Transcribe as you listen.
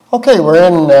Okay, we're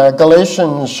in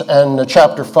Galatians and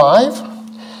chapter 5.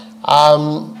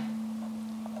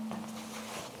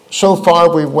 So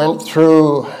far we went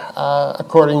through,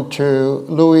 according to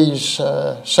Louis'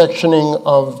 sectioning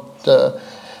of the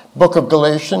book of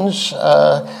Galatians,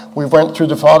 we went through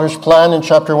the Father's plan in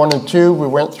chapter 1 and 2. We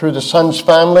went through the Son's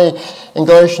family in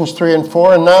Galatians 3 and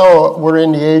 4. And now we're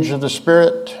in the age of the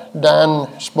Spirit.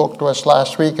 Dan spoke to us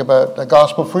last week about the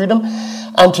gospel freedom.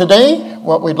 And today,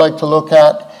 what we'd like to look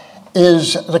at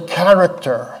is the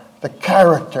character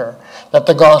that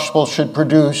the gospel should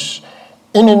produce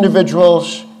in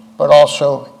individuals, but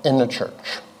also in the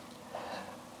church.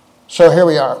 So here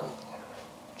we are,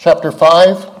 chapter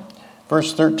 5,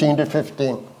 verse 13 to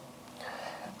 15.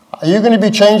 Are you going to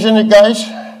be changing it, guys?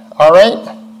 All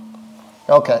right?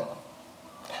 Okay.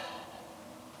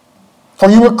 For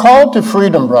you were called to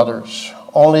freedom, brothers,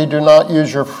 only do not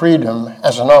use your freedom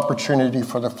as an opportunity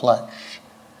for the flesh,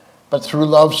 but through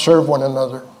love serve one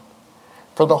another.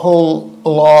 For the whole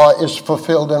law is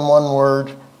fulfilled in one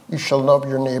word, you shall love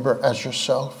your neighbor as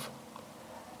yourself.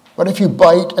 But if you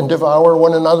bite and devour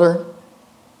one another,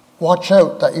 watch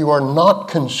out that you are not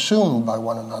consumed by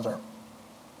one another.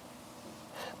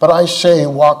 But I say,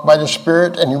 walk by the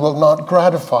Spirit, and you will not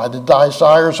gratify the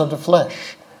desires of the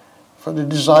flesh. For the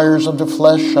desires of the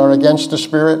flesh are against the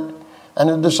Spirit, and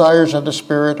the desires of the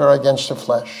Spirit are against the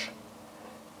flesh.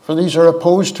 For these are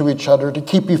opposed to each other to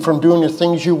keep you from doing the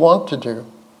things you want to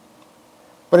do.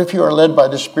 But if you are led by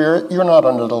the Spirit, you're not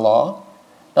under the law.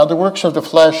 Now the works of the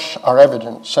flesh are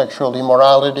evident: sexual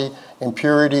immorality,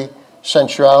 impurity,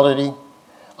 sensuality,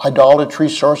 idolatry,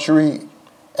 sorcery,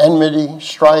 enmity,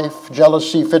 strife,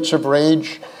 jealousy, fits of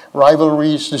rage,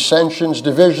 rivalries, dissensions,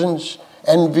 divisions,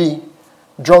 envy,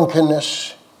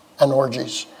 drunkenness, and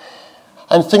orgies.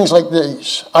 And things like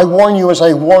these. I warn you, as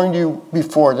I warned you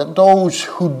before, that those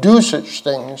who do such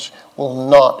things will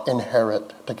not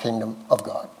inherit the kingdom of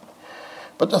God.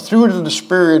 But the fruit of the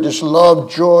Spirit is love,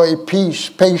 joy, peace,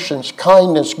 patience,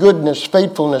 kindness, goodness,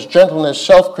 faithfulness, gentleness,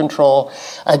 self-control.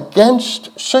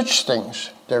 Against such things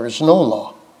there is no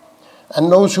law.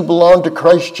 And those who belong to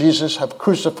Christ Jesus have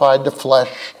crucified the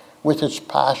flesh with its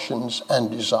passions and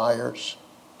desires.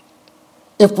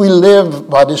 If we live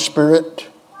by the Spirit,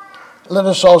 let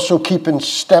us also keep in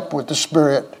step with the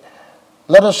Spirit.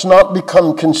 Let us not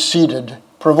become conceited,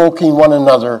 provoking one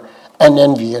another and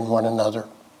envying one another.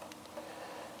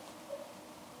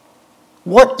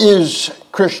 What is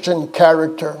Christian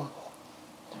character?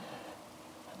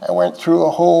 I went through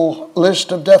a whole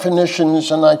list of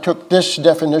definitions, and I took this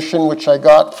definition, which I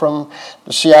got from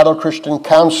the Seattle Christian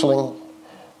Counseling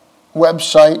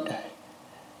website.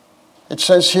 It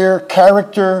says here,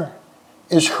 character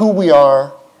is who we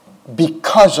are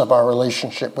because of our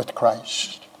relationship with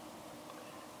Christ.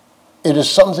 It is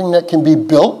something that can be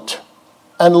built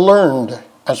and learned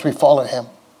as we follow him.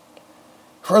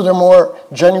 Furthermore,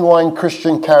 genuine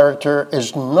Christian character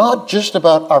is not just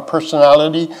about our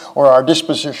personality or our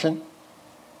disposition.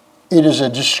 It is a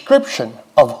description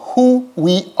of who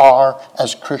we are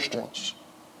as Christians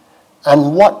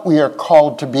and what we are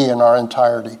called to be in our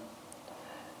entirety.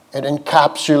 It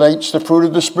encapsulates the fruit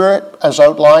of the Spirit as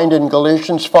outlined in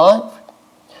Galatians 5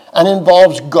 and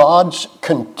involves God's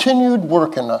continued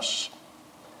work in us.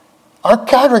 Our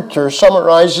character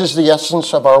summarizes the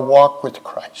essence of our walk with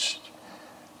Christ,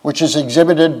 which is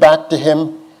exhibited back to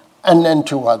him and then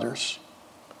to others.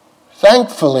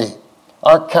 Thankfully,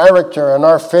 our character and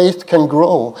our faith can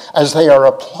grow as they are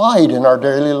applied in our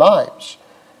daily lives.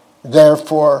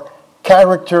 Therefore,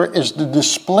 character is the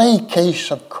display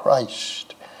case of Christ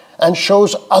and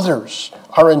shows others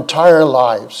our entire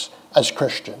lives as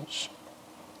Christians.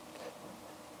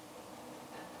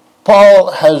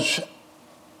 Paul has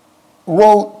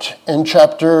wrote in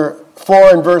chapter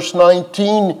 4 and verse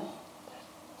 19,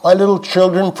 my little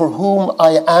children, for whom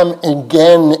I am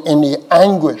again in the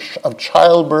anguish of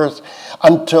childbirth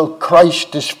until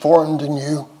Christ is formed in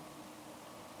you.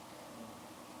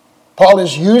 Paul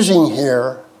is using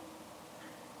here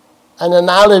an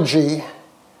analogy,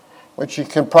 which you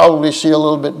can probably see a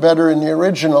little bit better in the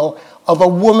original, of a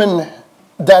woman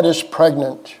that is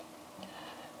pregnant.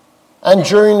 And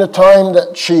during the time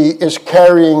that she is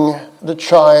carrying the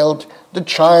child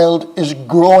is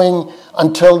growing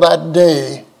until that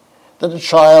day that the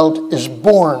child is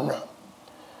born.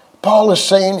 Paul is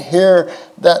saying here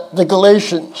that the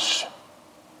Galatians,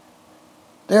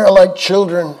 they are like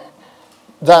children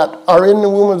that are in the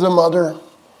womb of the mother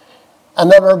and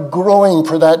that are growing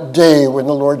for that day when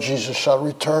the Lord Jesus shall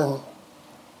return.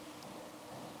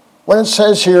 When it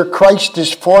says here, Christ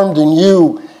is formed in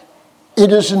you,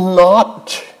 it is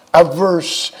not a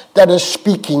verse that is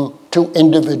speaking to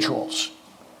individuals.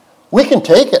 We can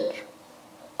take it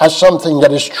as something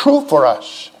that is true for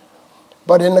us.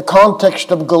 But in the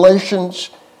context of Galatians,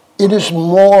 it is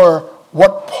more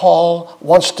what Paul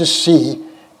wants to see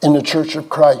in the church of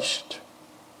Christ.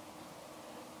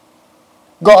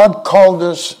 God called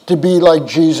us to be like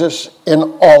Jesus in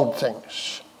all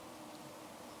things.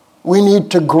 We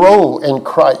need to grow in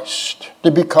Christ,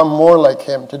 to become more like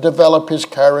him, to develop his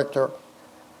character.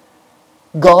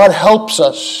 God helps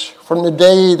us from the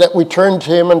day that we turn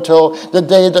to him until the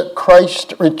day that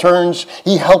Christ returns.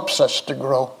 He helps us to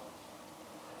grow.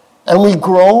 And we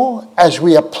grow as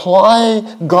we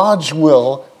apply God's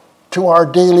will to our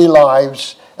daily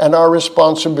lives and our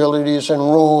responsibilities and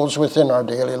roles within our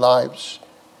daily lives.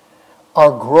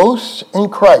 Our growth in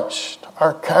Christ,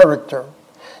 our character,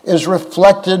 is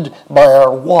reflected by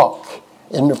our walk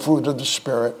in the fruit of the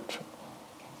Spirit.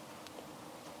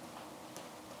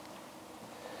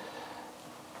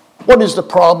 What is the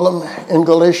problem in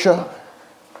Galatia?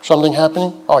 Something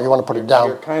happening? Oh, you want to put it down?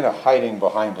 You're kind of hiding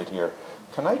behind it here.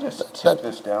 Can I just tip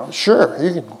this down? Sure.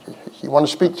 You want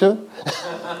to speak to it?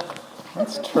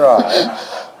 Let's try.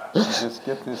 Just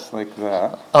get this like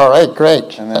that. All right,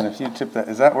 great. And then if you tip that,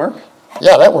 does that work?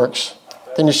 Yeah, that works.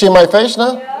 Can you see my face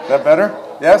now? Is that better?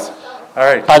 Yes? All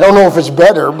right. I don't know if it's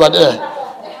better, but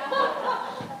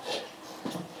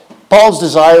Paul's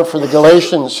desire for the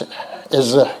Galatians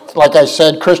is, like I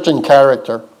said, Christian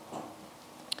character.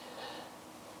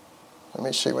 Let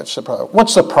me see, what's the problem?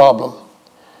 What's the problem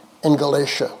in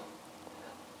Galatia?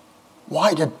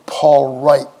 Why did Paul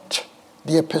write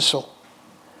the epistle?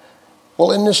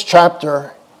 Well, in this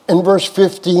chapter, in verse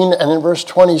 15 and in verse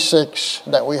 26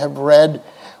 that we have read,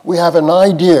 we have an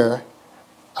idea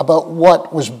about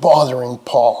what was bothering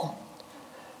Paul.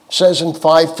 It says in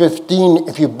 5:15,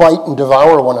 if you bite and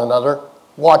devour one another,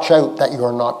 watch out that you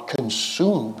are not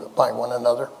consumed by one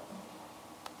another.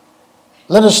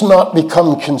 Let us not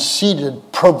become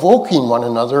conceited, provoking one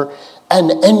another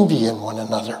and envying one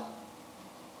another.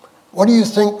 What do you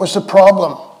think was the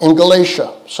problem in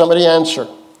Galatia? Somebody answer.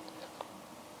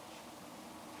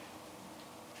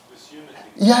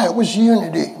 Yeah, it was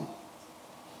unity.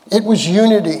 It was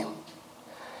unity.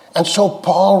 And so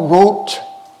Paul wrote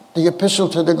the epistle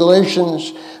to the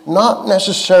Galatians, not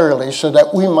necessarily so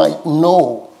that we might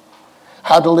know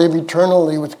how to live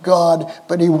eternally with God,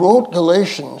 but he wrote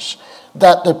Galatians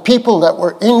that the people that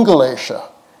were in Galatia,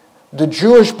 the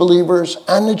Jewish believers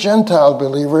and the Gentile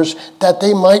believers, that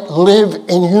they might live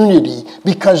in unity,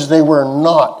 because they were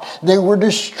not. They were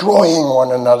destroying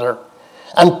one another.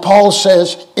 And Paul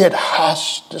says it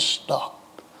has to stop.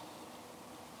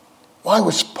 Why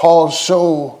was Paul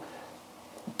so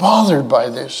bothered by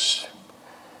this?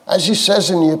 As he says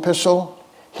in the epistle,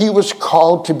 he was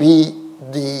called to be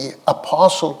the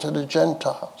apostle to the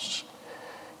Gentiles.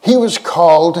 He was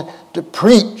called to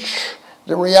preach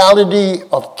the reality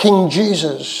of King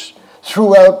Jesus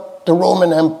throughout the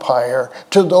Roman Empire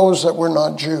to those that were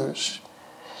not Jews.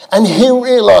 And he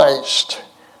realized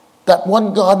that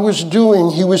what God was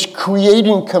doing, he was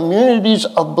creating communities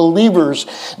of believers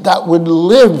that would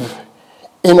live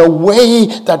in a way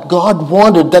that God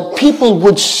wanted, that people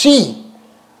would see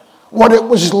what it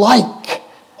was like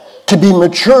to be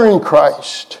mature in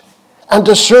Christ and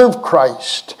to serve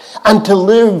Christ and to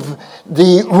live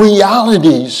the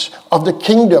realities of the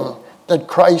kingdom that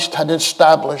Christ had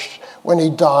established when he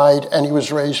died and he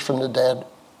was raised from the dead.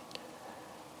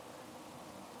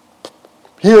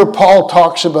 Here Paul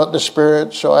talks about the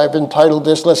Spirit, so I've entitled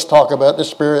this, Let's Talk About the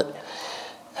Spirit.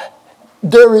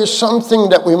 There is something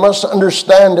that we must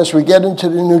understand as we get into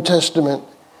the New Testament.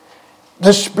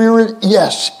 The Spirit,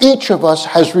 yes, each of us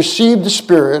has received the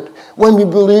Spirit when we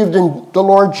believed in the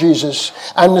Lord Jesus,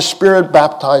 and the Spirit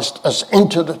baptized us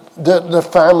into the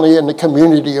family and the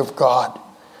community of God.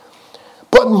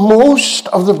 But most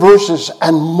of the verses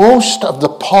and most of the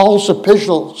Paul's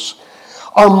epistles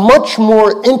are much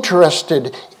more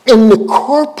interested in the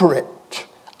corporate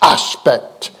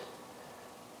aspect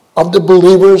of the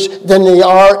believers than they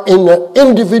are in the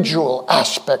individual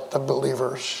aspect of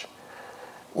believers.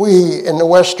 We, in the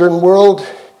Western world,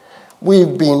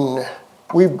 we've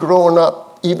grown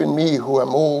up, even me who am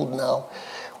old now,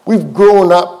 we've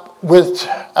grown up with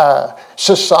a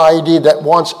society that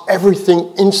wants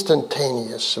everything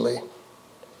instantaneously.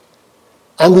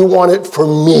 And we want it for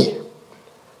me.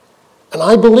 And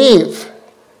I believe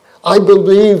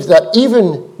that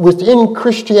even within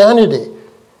Christianity,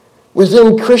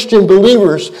 within Christian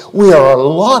believers, we are a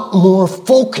lot more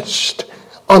focused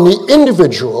on the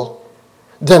individual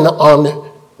than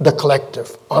on the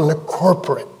collective, on the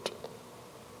corporate.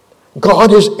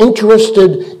 God is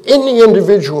interested in the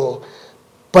individual,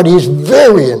 but he's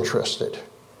very interested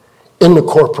in the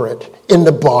corporate, in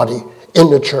the body, in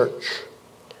the church.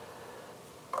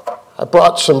 I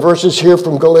brought some verses here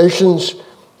from Galatians.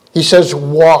 He says,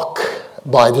 walk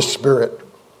by the Spirit.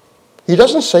 He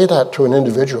doesn't say that to an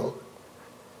individual.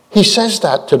 He says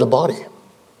that to the body.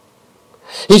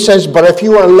 He says, but if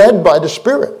you are led by the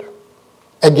Spirit,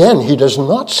 again, he does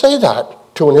not say that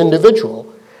to an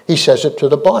individual. He says it to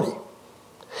the body.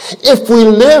 If we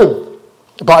live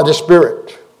by the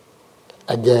Spirit,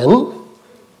 again,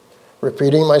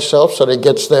 repeating myself so that it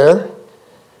gets there,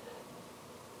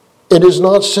 it is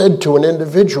not said to an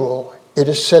individual, it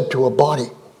is said to a body.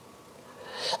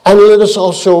 And let us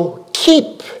also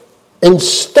keep in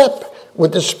step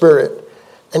with the Spirit.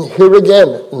 And here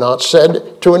again, not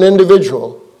said to an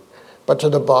individual, but to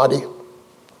the body.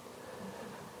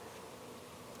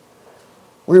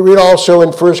 We read also in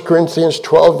 1 Corinthians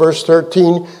 12, verse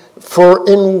 13, for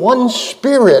in one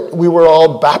Spirit we were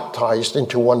all baptized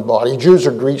into one body. Jews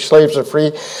or Greeks, slaves or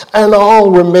free, and all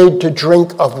were made to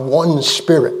drink of one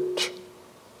Spirit.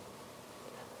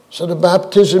 So the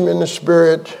baptism in the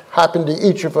Spirit happened to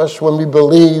each of us when we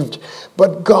believed,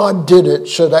 but God did it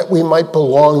so that we might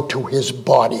belong to his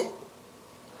body.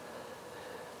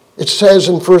 It says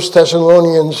in 1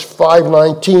 Thessalonians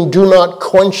 5:19, do not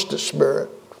quench the Spirit.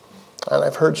 And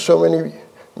I've heard so many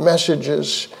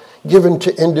messages given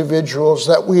to individuals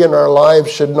that we in our lives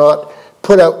should not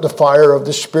put out the fire of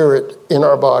the Spirit in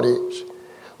our bodies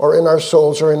or in our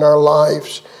souls or in our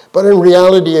lives. But in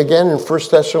reality, again, in 1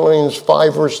 Thessalonians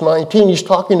 5, verse 19, he's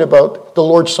talking about the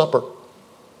Lord's Supper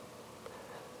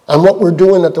and what we're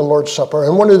doing at the Lord's Supper.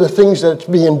 And one of the things that's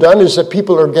being done is that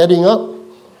people are getting up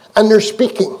and they're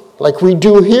speaking like we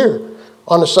do here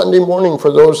on a Sunday morning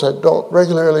for those that don't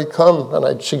regularly come, and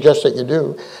I'd suggest that you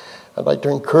do. I'd like to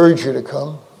encourage you to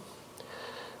come.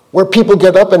 Where people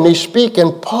get up and they speak,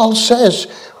 and Paul says,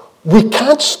 we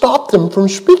can't stop them from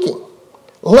speaking.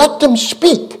 Let them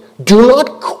speak. Do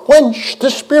not quench the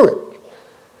Spirit.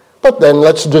 But then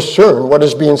let's discern what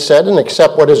is being said and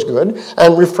accept what is good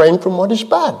and refrain from what is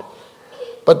bad.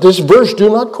 But this verse, do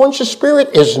not quench the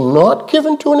Spirit, is not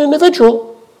given to an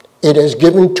individual. It is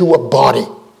given to a body.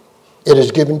 It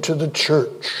is given to the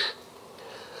church.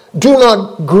 Do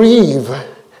not grieve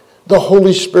the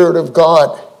Holy Spirit of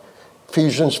God.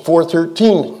 Ephesians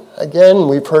 4:13. Again,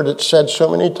 we've heard it said so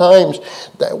many times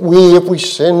that if we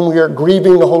sin, we are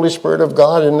grieving the Holy Spirit of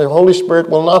God, and the Holy Spirit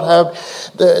will not have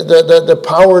the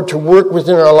power to work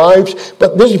within our lives.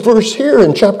 But this verse here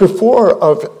in chapter 4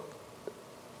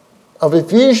 of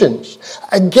Ephesians,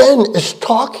 again, is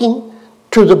talking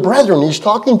to the brethren. He's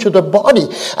talking to the body,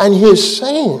 and he is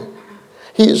saying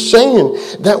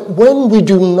that when we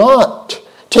do not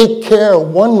take care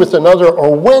one with another,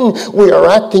 or when we are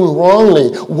acting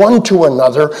wrongly one to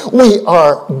another, we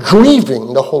are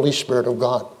grieving the Holy Spirit of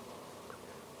God.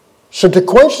 So to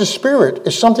quench the Spirit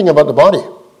is something about the body.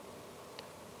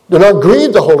 Do not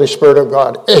grieve the Holy Spirit of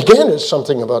God. Again, it's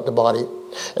something about the body.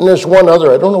 And there's one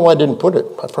other. I don't know why I didn't put it.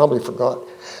 I probably forgot.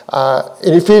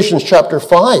 In Ephesians chapter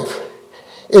 5,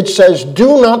 it says,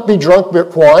 do not be drunk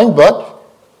with wine, but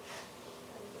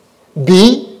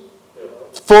be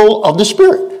full of the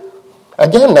Spirit.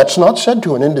 Again, that's not said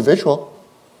to an individual.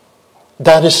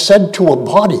 That is said to a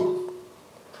body.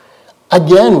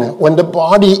 Again, when the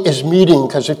body is meeting,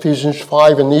 because Ephesians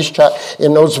 5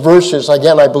 in those verses,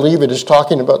 again, I believe it is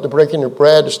talking about the breaking of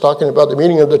bread, it's talking about the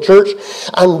meeting of the church.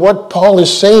 And what Paul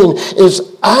is saying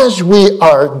is, as we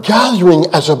are gathering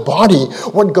as a body,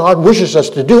 what God wishes us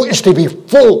to do is to be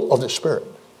full of the Spirit.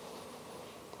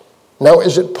 Now,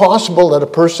 is it possible that a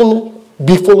person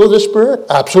be full of the Spirit?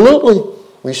 Absolutely.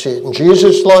 We see it in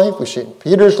Jesus' life. We see it in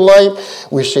Peter's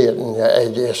life. We see it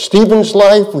in Stephen's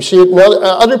life. We see it in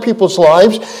other people's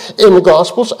lives in the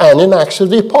Gospels and in Acts of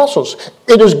the Apostles.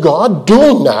 It is God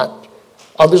doing that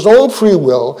of his own free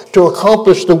will to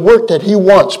accomplish the work that he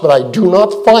wants. But I do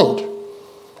not find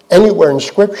anywhere in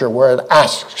Scripture where it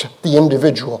asks the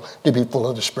individual to be full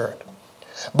of the Spirit.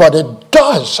 But it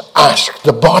does ask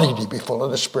the body to be full of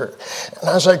the Spirit. And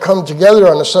as I come together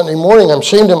on a Sunday morning, I'm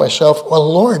saying to myself,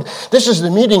 well, Lord, this is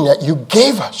the meeting that you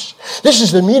gave us. This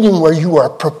is the meeting where you are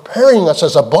preparing us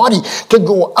as a body to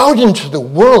go out into the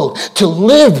world, to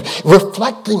live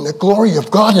reflecting the glory of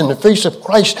God in the face of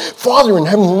Christ. Father in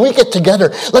heaven, when we get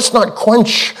together, let's not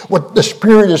quench what the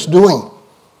Spirit is doing.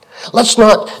 Let's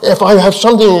not, if I have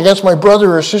something against my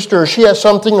brother or sister, or she has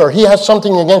something, or he has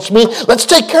something against me, let's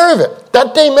take care of it.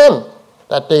 That day, men.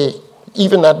 That day,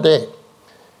 even that day.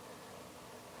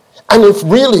 And if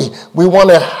really we want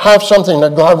to have something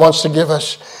that God wants to give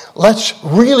us, let's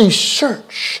really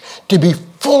search to be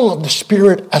full of the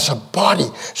Spirit as a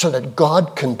body so that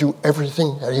God can do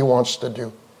everything that he wants to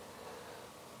do.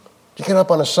 You get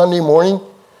up on a Sunday morning,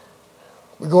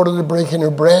 we go to the breaking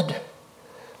of bread.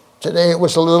 Today it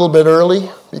was a little bit early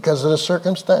because of the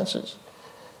circumstances.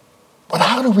 But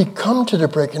how do we come to the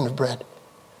breaking of bread?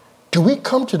 Do we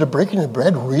come to the breaking of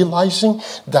bread realizing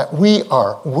that we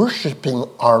are worshiping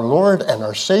our Lord and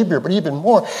our Savior, but even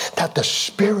more, that the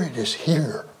Spirit is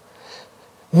here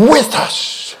with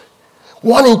us,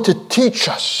 wanting to teach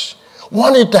us,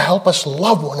 wanting to help us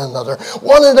love one another,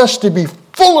 wanted us to be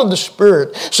full of the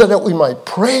Spirit so that we might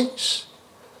praise,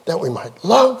 that we might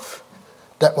love,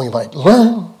 that we might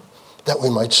learn, that we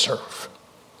might serve.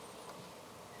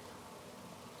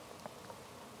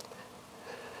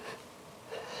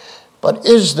 But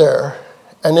is there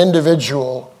an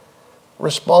individual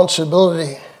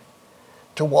responsibility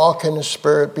to walk in the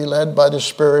Spirit, be led by the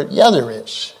Spirit? Yeah, there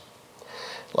is.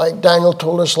 Like Daniel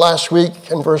told us last week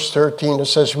in verse 13, it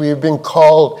says, we have been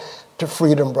called to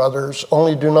freedom, brothers.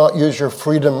 Only do not use your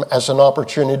freedom as an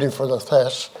opportunity for the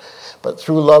theft, but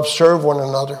through love serve one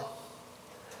another.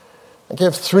 I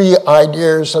give 3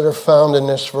 ideas that are found in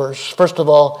this verse. First of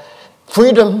all,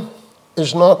 freedom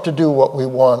is not to do what we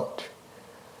want,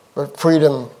 but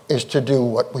freedom is to do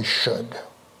what we should.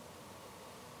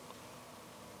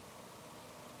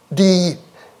 The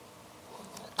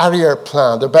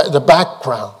arrière-plan, the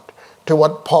background to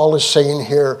what Paul is saying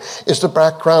here is the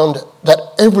background that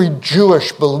every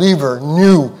Jewish believer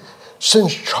knew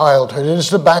since childhood. It is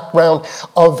the background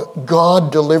of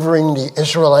God delivering the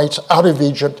Israelites out of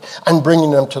Egypt and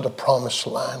bringing them to the promised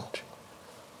land.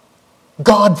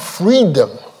 God freed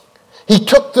them. He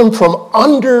took them from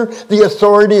under the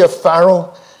authority of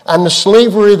Pharaoh and the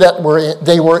slavery that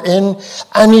they were in,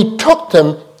 and he took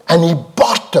them and he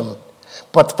bought them.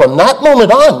 But from that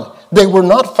moment on, they were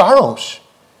not Pharaohs,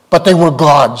 but they were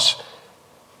God's.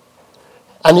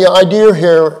 And the idea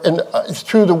here,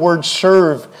 through the word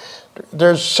serve,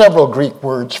 there's several Greek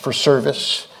words for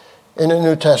service in the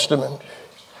New Testament.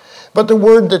 But the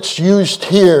word that's used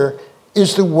here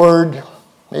is the word,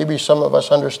 maybe some of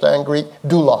us understand Greek,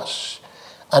 doulos.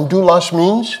 And doulos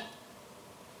means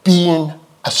being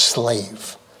a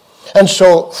slave. And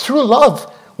so through love,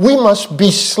 we must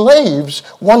be slaves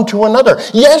one to another.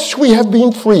 Yes, we have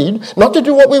been freed, not to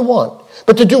do what we want,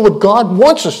 but to do what God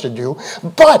wants us to do.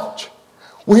 But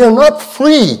we are not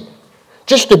free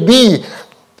just to be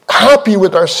happy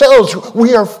with ourselves.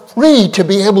 We are free to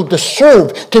be able to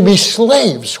serve, to be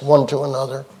slaves one to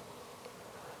another.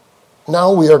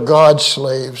 Now we are God's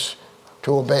slaves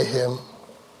to obey him.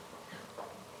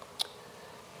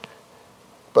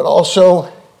 But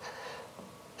also,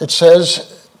 it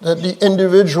says that the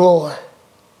individual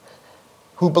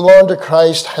who belonged to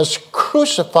Christ has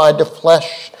crucified the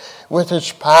flesh with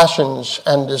its passions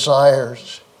and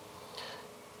desires.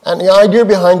 And the idea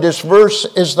behind this verse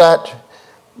is that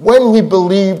when we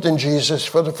believed in Jesus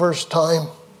for the first time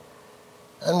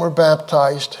and were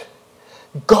baptized,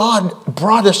 God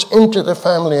brought us into the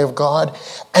family of God,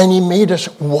 and he made us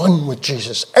one with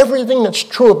Jesus. Everything that's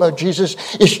true about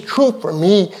Jesus is true for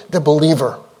me, the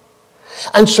believer.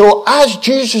 And so as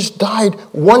Jesus died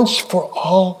once for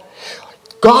all,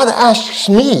 God asks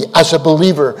me as a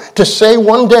believer to say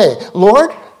one day,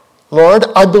 Lord,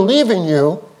 I believe in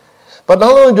you. But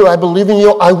not only do I believe in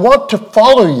you, I want to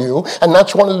follow you. And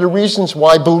that's one of the reasons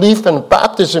why belief and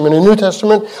baptism in the New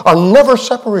Testament are never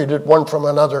separated one from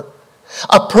another.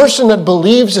 A person that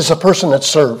believes is a person that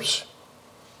serves.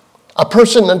 A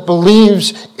person that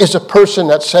believes is a person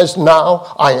that says,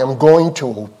 now I am going to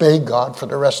obey God for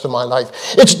the rest of my life.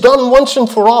 It's done once and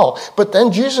for all. But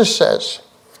then Jesus says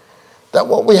that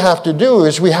what we have to do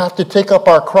is we have to take up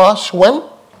our cross when?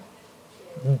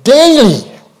 Daily.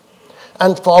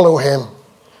 And follow him.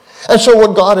 And so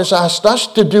what God has asked us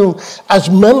to do as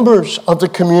members of the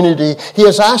community, he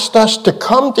has asked us to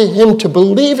come to him, to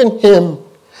believe in him,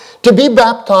 to be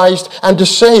baptized, and to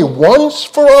say once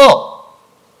for all,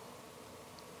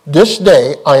 this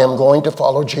day I am going to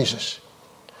follow Jesus.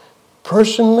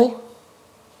 Personally,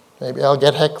 maybe I'll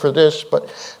get heck for this,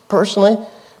 but personally,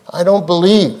 I don't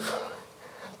believe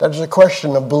that it's a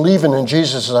question of believing in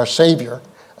Jesus as our Savior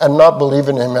and not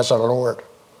believing in him as our Lord.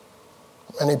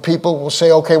 Many people will say,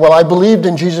 okay, well, I believed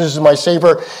in Jesus as my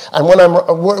Savior, and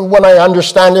when I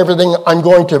understand everything, I'm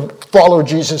going to follow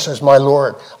Jesus as my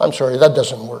Lord. I'm sorry, that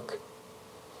doesn't work.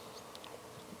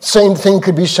 Same thing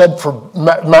could be said for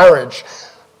marriage.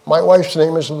 My wife's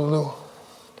name is Lulu.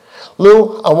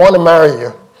 Lou, I want to marry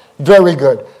you. Very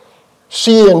good.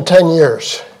 See you in 10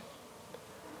 years.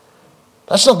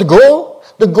 That's not the goal.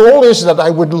 The goal is that I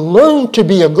would learn to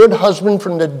be a good husband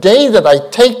from the day that I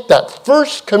take that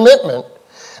first commitment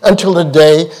until the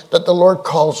day that the Lord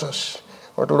calls us,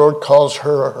 or the Lord calls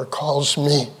her, or calls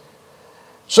me.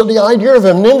 So the idea of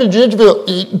an individual,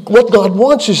 what God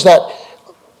wants is that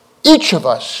each of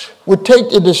us would take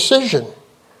the decision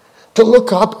to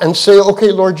look up and say,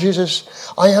 okay, Lord Jesus,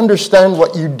 I understand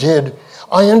what you did.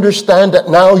 I understand that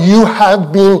now you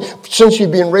have been, since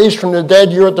you've been raised from the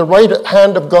dead, you're at the right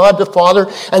hand of God the Father,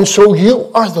 and so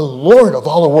you are the Lord of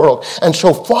all the world. And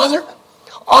so, Father,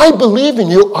 I believe in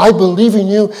you. I believe in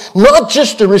you not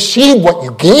just to receive what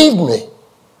you gave me,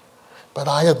 but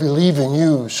I believe in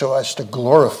you so as to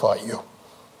glorify you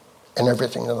in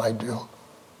everything that I do.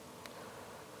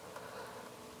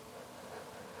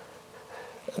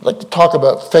 I'd like to talk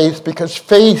about faith, because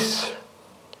faith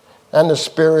and the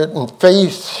Spirit and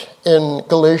faith in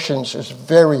Galatians is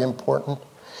very important.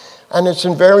 And it's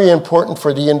very important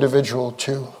for the individual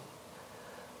too.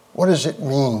 What does it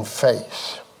mean,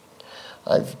 faith?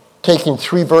 I've taken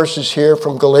 3 verses here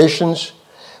from Galatians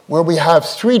where we have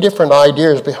 3 different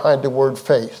ideas behind the word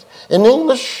faith. In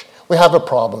English, we have a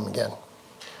problem again.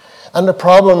 And the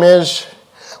problem is,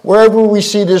 wherever we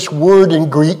see this word in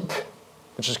Greek,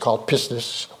 which is called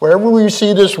pistis, wherever we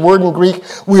see this word in Greek,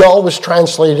 we always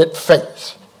translate it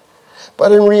faith.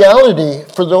 But in reality,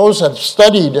 for those that have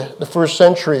studied the first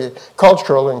century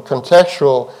cultural and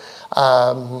contextual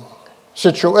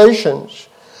situations,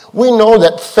 we know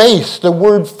that faith, the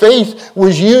word faith,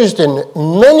 was used in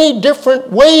many different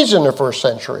ways in the first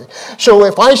century. So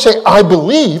if I say, I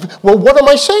believe, well, what am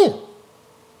I saying?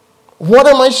 What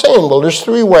am I saying? Well, there's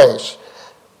 3 ways.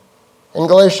 In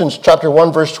Galatians chapter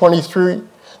 1, verse 23,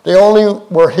 they only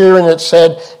were hearing it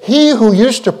said, he who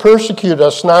used to persecute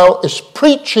us now is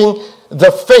preaching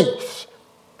the faith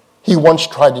he once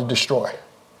tried to destroy.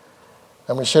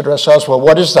 And we say to ourselves, well,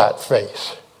 what is that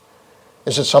faith?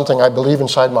 Is it something I believe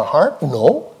inside my heart?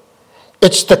 No.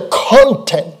 It's the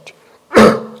content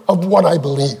of what I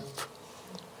believe.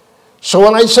 So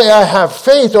when I say I have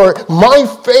faith, or my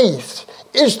faith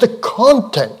is the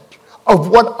content of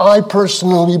what I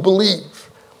personally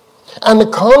believe. And the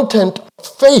content of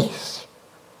faith,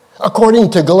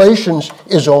 according to Galatians,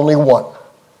 is only one.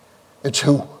 It's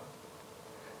who?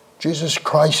 Jesus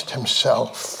Christ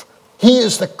himself. He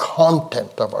is the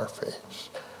content of our faith.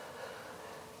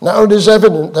 Now it is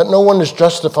evident that no one is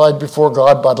justified before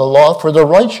God by the law, for the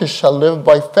righteous shall live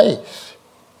by faith.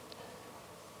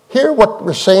 Here what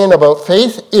we're saying about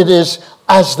faith, it is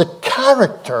as the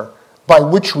character by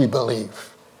which we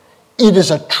believe. It is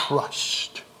a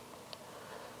trust.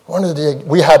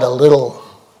 We had a little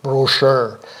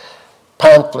brochure,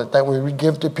 pamphlet that we would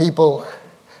give to people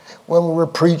when we were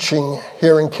preaching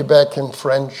here in Quebec in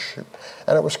French,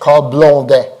 and it was called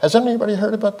Blondet. Has anybody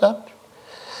heard about that?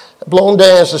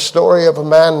 Blondet is a story of a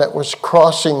man that was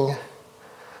crossing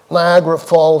Niagara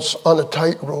Falls on a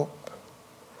tightrope.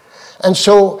 And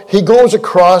so he goes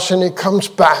across and he comes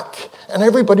back, and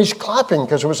everybody's clapping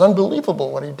because it was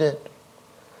unbelievable what he did.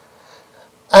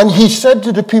 And he said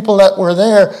to the people that were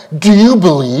there, do you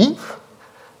believe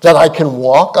that I can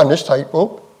walk on this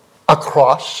tightrope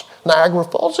across Niagara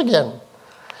Falls again?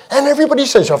 And everybody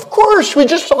says, of course, we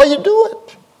just saw you do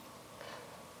it.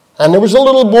 And there was a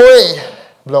little boy,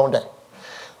 Blondet,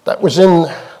 that was in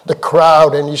the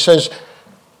crowd, and he says,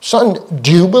 son,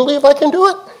 do you believe I can do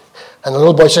it? And the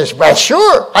little boy says, well,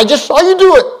 sure, I just saw you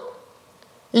do it.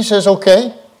 He says,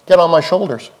 okay, get on my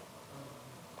shoulders.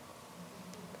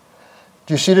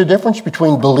 Do you see the difference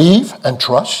between believe and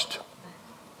trust?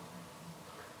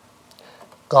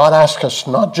 God asks us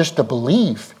not just to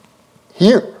believe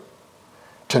here,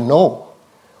 to know.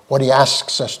 What he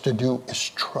asks us to do is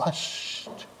trust.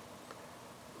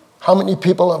 How many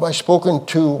people have I spoken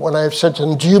to when I have said to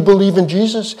them, do you believe in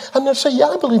Jesus? And they'll say, yeah,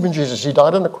 I believe in Jesus. He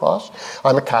died on the cross.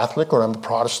 I'm a Catholic, or I'm a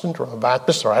Protestant, or I'm a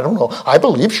Baptist, or I don't know. I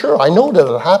believe, sure, I know that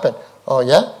it happened. Oh,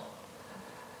 yeah?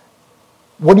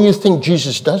 What do you think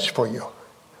Jesus does for you?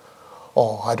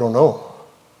 Oh, I don't know.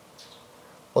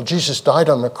 Well, Jesus died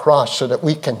on the cross so that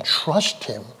we can trust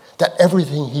him, that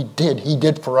everything he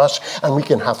did for us, and we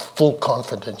can have full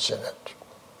confidence in it.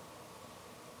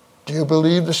 Do you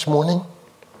believe this morning?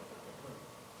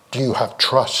 Do you have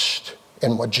trust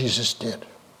in what Jesus did?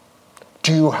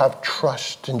 Do you have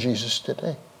trust in Jesus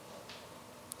today?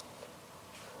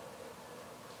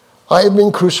 I have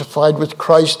been crucified with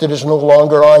Christ. It is no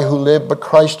longer I who live, but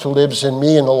Christ who lives in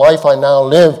me. In the life I now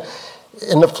live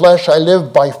in the flesh, I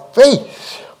live by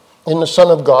faith in the Son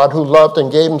of God who loved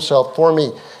and gave himself for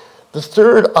me. The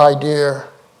third idea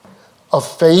of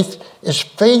faith is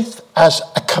faith as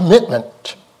a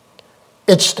commitment.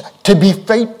 It's to be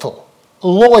faithful,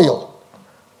 loyal,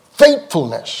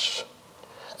 faithfulness.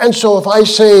 And so if I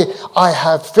say I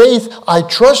have faith, I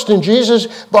trust in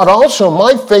Jesus, but also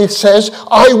my faith says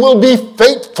I will be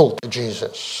faithful to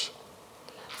Jesus.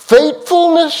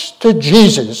 Faithfulness to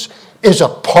Jesus is a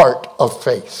part of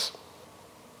faith.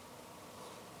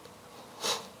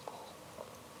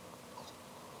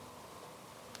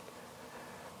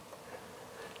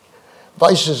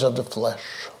 Vices of the flesh.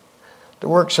 The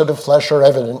works of the flesh are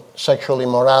evident: sexual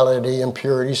immorality,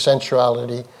 impurity,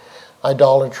 sensuality,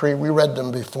 idolatry. We read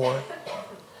them before.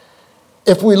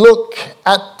 If we look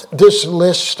at this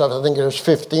list of, I think there's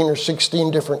 15 or 16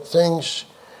 different things,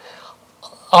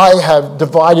 I have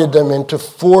divided them into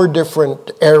 4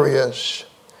 different areas.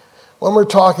 When we're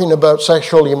talking about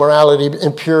sexual immorality,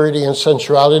 impurity, and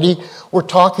sensuality, we're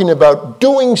talking about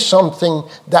doing something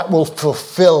that will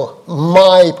fulfill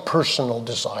my personal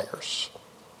desires.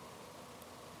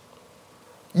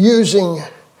 Using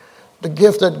the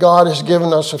gift that God has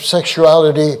given us of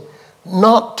sexuality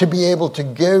not to be able to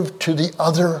give to the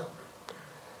other,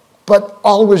 but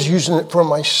always using it for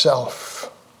myself.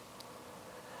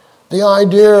 The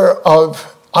idea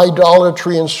of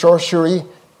idolatry and sorcery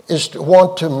is to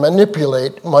want to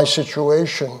manipulate my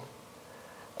situation.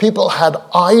 People had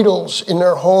idols in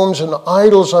their homes and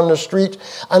idols on the street,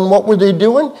 and what were they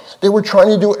doing? They were trying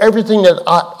to do everything that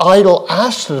idol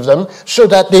asked of them so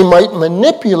that they might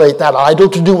manipulate that idol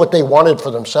to do what they wanted for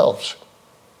themselves.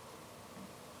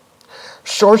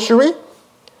 Sorcery,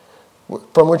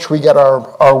 from which we get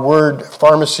our word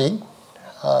pharmacy,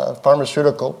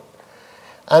 pharmaceutical.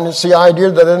 And it's the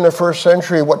idea that in the first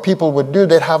century, what people would do,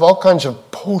 they'd have all kinds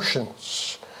of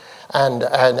potions and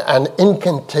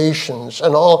incantations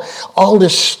and all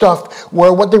this stuff,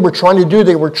 where what they were trying to do,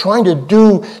 they were trying to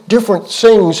do different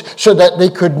things so that they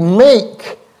could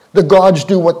make the gods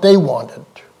do what they wanted.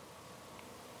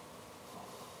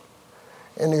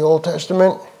 In the Old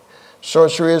Testament,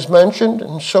 sorcery is mentioned,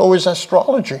 and so is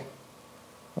astrology.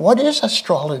 What is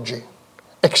astrology?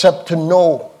 Except to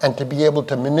know and to be able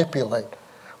to manipulate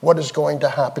what is going to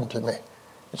happen to me.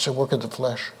 It's a work of the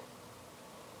flesh.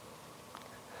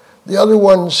 The other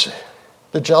ones,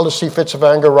 the jealousy, fits of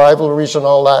anger, rivalries, and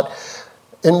all that,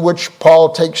 in which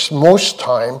Paul takes most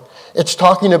time, it's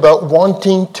talking about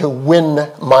wanting to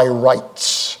win my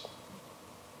rights.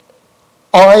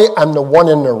 I am the one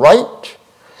in the right,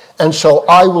 and so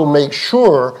I will make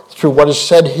sure, through what is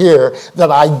said here, that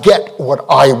I get what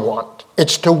I want.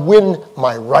 It's to win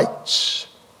my rights.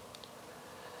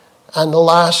 And the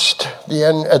last,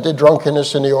 the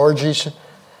drunkenness and the orgies,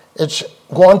 it's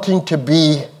wanting to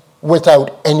be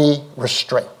without any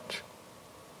restraint.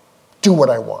 Do what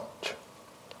I want.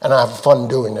 And I have fun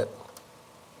doing it.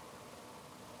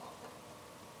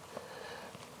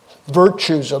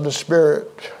 Virtues of the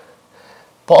Spirit.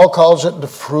 Paul calls it the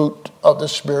fruit of the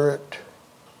Spirit.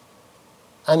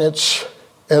 And it's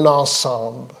an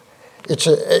ensemble. It's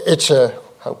a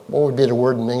what would be the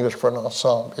word in English for an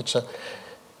ensemble? It's a,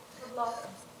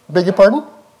 beg your pardon?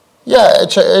 Yeah,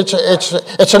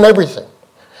 it's an everything.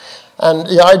 And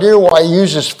the idea why he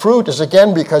uses fruit is,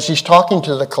 again, because he's talking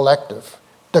to the collective.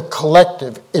 The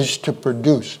collective is to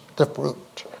produce the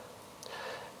fruit.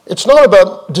 It's not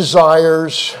about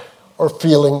desires or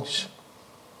feelings.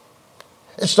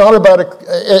 It's not about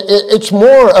it's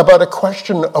more about a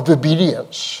question of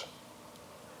obedience.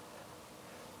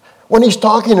 When he's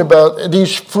talking about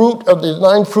these fruit of the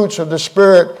 9 fruits of the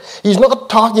Spirit, he's not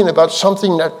talking about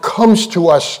something that comes to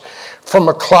us from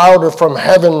a cloud or from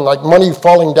heaven, like money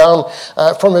falling down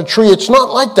from a tree. It's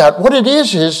not like that. What it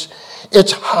is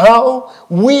it's how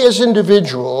we as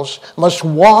individuals must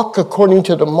walk according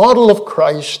to the model of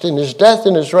Christ in his death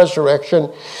and his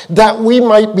resurrection, that we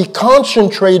might be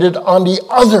concentrated on the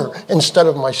other instead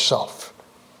of myself.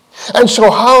 And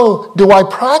so how do I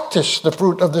practice the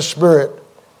fruit of the Spirit?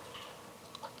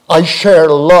 I share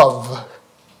love,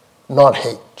 not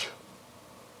hate.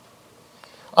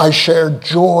 I share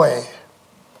joy,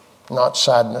 not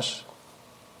sadness.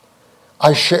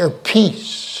 I share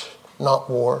peace, not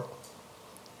war.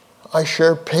 I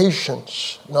share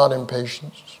patience, not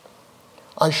impatience.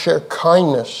 I share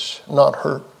kindness, not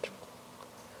hurt.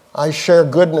 I share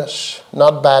goodness,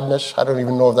 not badness. I don't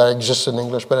even know if that exists in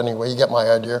English, but anyway, you get my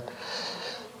idea.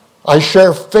 I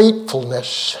share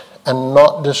faithfulness and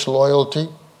not disloyalty.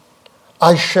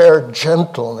 I share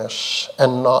gentleness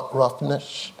and not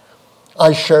roughness.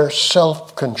 I share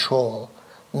self-control,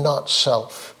 not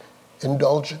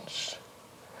self-indulgence.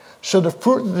 So the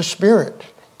fruit of the Spirit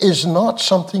is not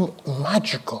something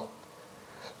magical.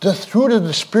 The fruit of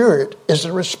the Spirit is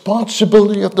the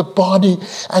responsibility of the body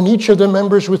and each of the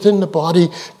members within the body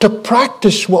to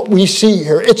practice what we see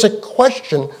here. It's a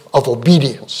question of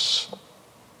obedience.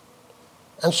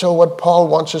 And so what Paul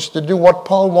wants us to do, what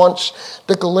Paul wants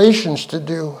the Galatians to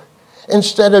do,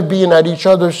 instead of being at each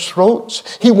other's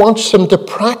throats, he wants them to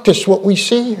practice what we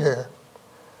see here.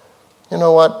 You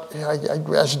know what?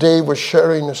 As Dave was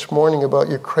sharing this morning about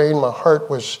Ukraine, my heart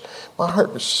was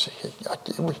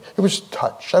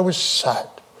touched. I was sad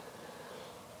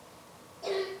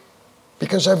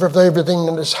because of everything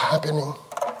that is happening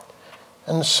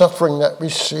and the suffering that we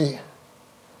see.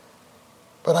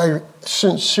 But I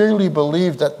sincerely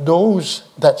believe that those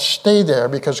that stay there,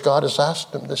 because God has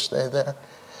asked them to stay there,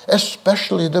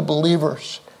 especially the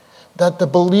believers, that the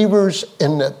believers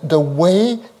in the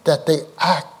way that they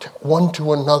act one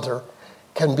to another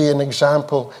can be an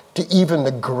example to even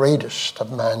the greatest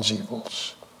of man's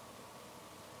evils.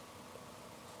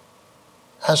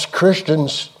 As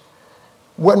Christians,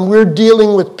 when we're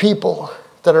dealing with people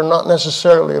that are not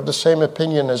necessarily of the same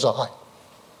opinion as I,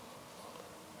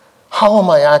 how am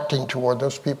I acting toward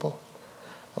those people?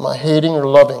 Am I hating or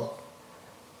loving?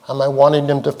 Am I wanting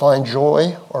them to find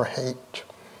joy or hate?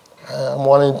 I'm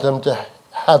wanting them to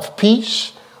have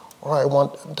peace, or I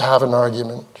want them to have an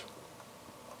argument.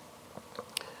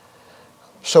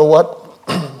 So what?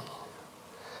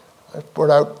 I put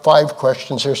out 5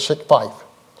 questions here, 5.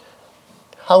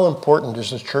 How important is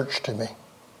the church to me?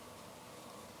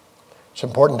 It's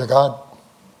important to God.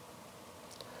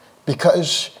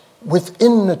 Because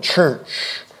within the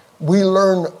church, we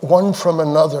learn one from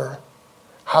another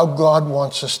how God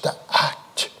wants us to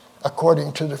act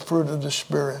according to the fruit of the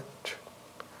Spirit.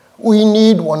 We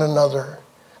need one another,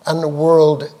 and the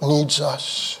world needs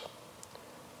us.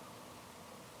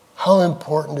 How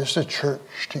important is the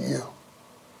church to you?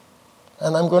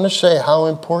 And I'm going to say, how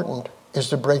important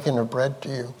is the breaking of bread to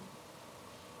you?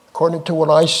 According to what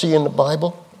I see in the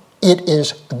Bible, it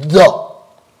is the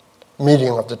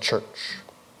meeting of the church.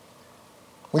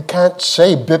 We can't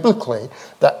say biblically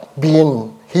that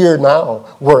being here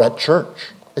now, we're at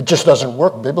church. It just doesn't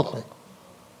work biblically.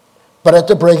 But at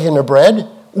the breaking of bread,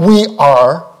 we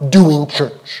are doing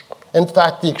church. In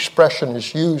fact, the expression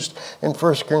is used in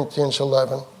 1 Corinthians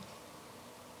 11.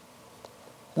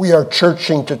 We are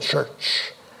churching to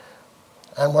church.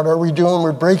 And what are we doing?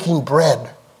 We're breaking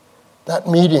bread. That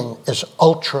meeting is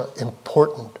ultra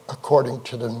important according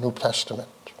to the New Testament.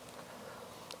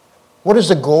 What is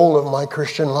the goal of my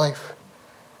Christian life?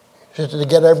 Is it to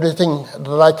get everything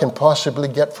that I can possibly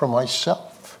get for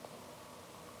myself?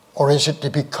 Or is it to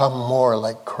become more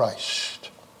like Christ?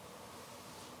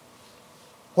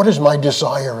 What is my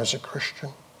desire as a Christian?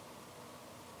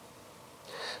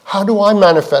 How do I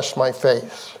manifest my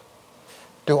faith?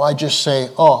 Do I just say,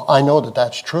 oh, I know that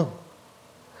that's true?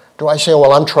 Do I say,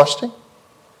 well, I'm trusting?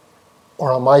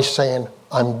 Or am I saying,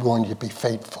 I'm going to be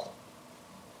faithful?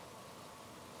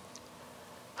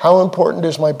 How important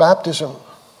is my baptism?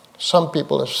 Some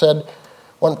people have said,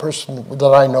 one person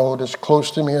that I know that's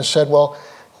close to me has said, well,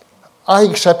 I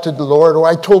accepted the Lord, or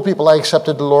I told people I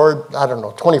accepted the Lord,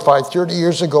 25, 30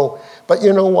 years ago. But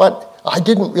you know what? I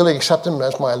didn't really accept him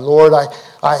as my Lord.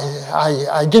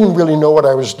 I didn't really know what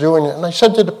I was doing. And I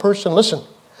said to the person, listen,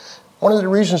 one of the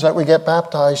reasons that we get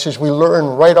baptized is we learn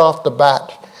right off the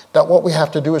bat that what we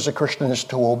have to do as a Christian is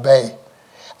to obey.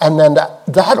 And then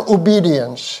that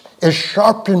obedience is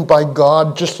sharpened by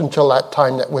God just until that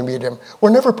time that we meet him. We're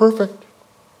never perfect.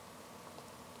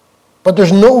 But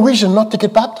there's no reason not to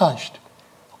get baptized.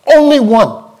 Only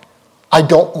one. I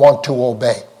don't want to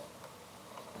obey.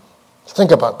 Think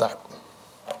about that.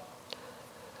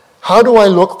 How do I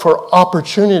look for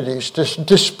opportunities to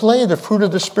display the fruit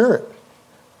of the Spirit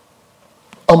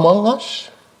among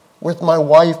us, with my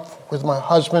wife, with my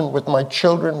husband, with my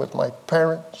children, with my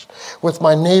parents, with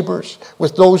my neighbors,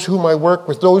 with those whom I work,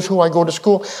 with those who I go to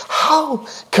school? How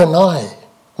can I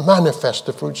manifest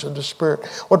the fruits of the Spirit?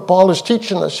 What Paul is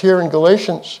teaching us here in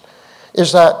Galatians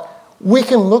is that we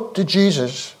can look to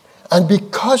Jesus, and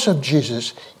because of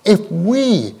Jesus, if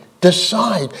we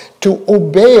decide to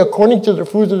obey according to the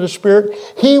fruit of the Spirit,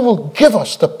 he will give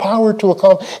us the power to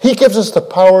accomplish. He gives us the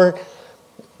power,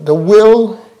 the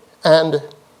will, and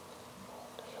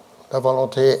la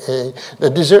volonté, the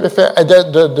desire to faire,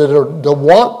 the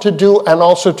want to do, and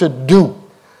also to do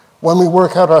when we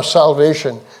work out our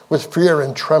salvation with fear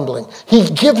and trembling. He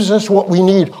gives us what we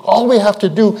need. All we have to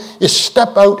do is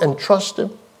step out and trust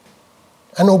him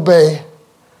and obey.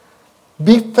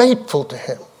 Be faithful to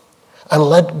him and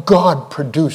let God produce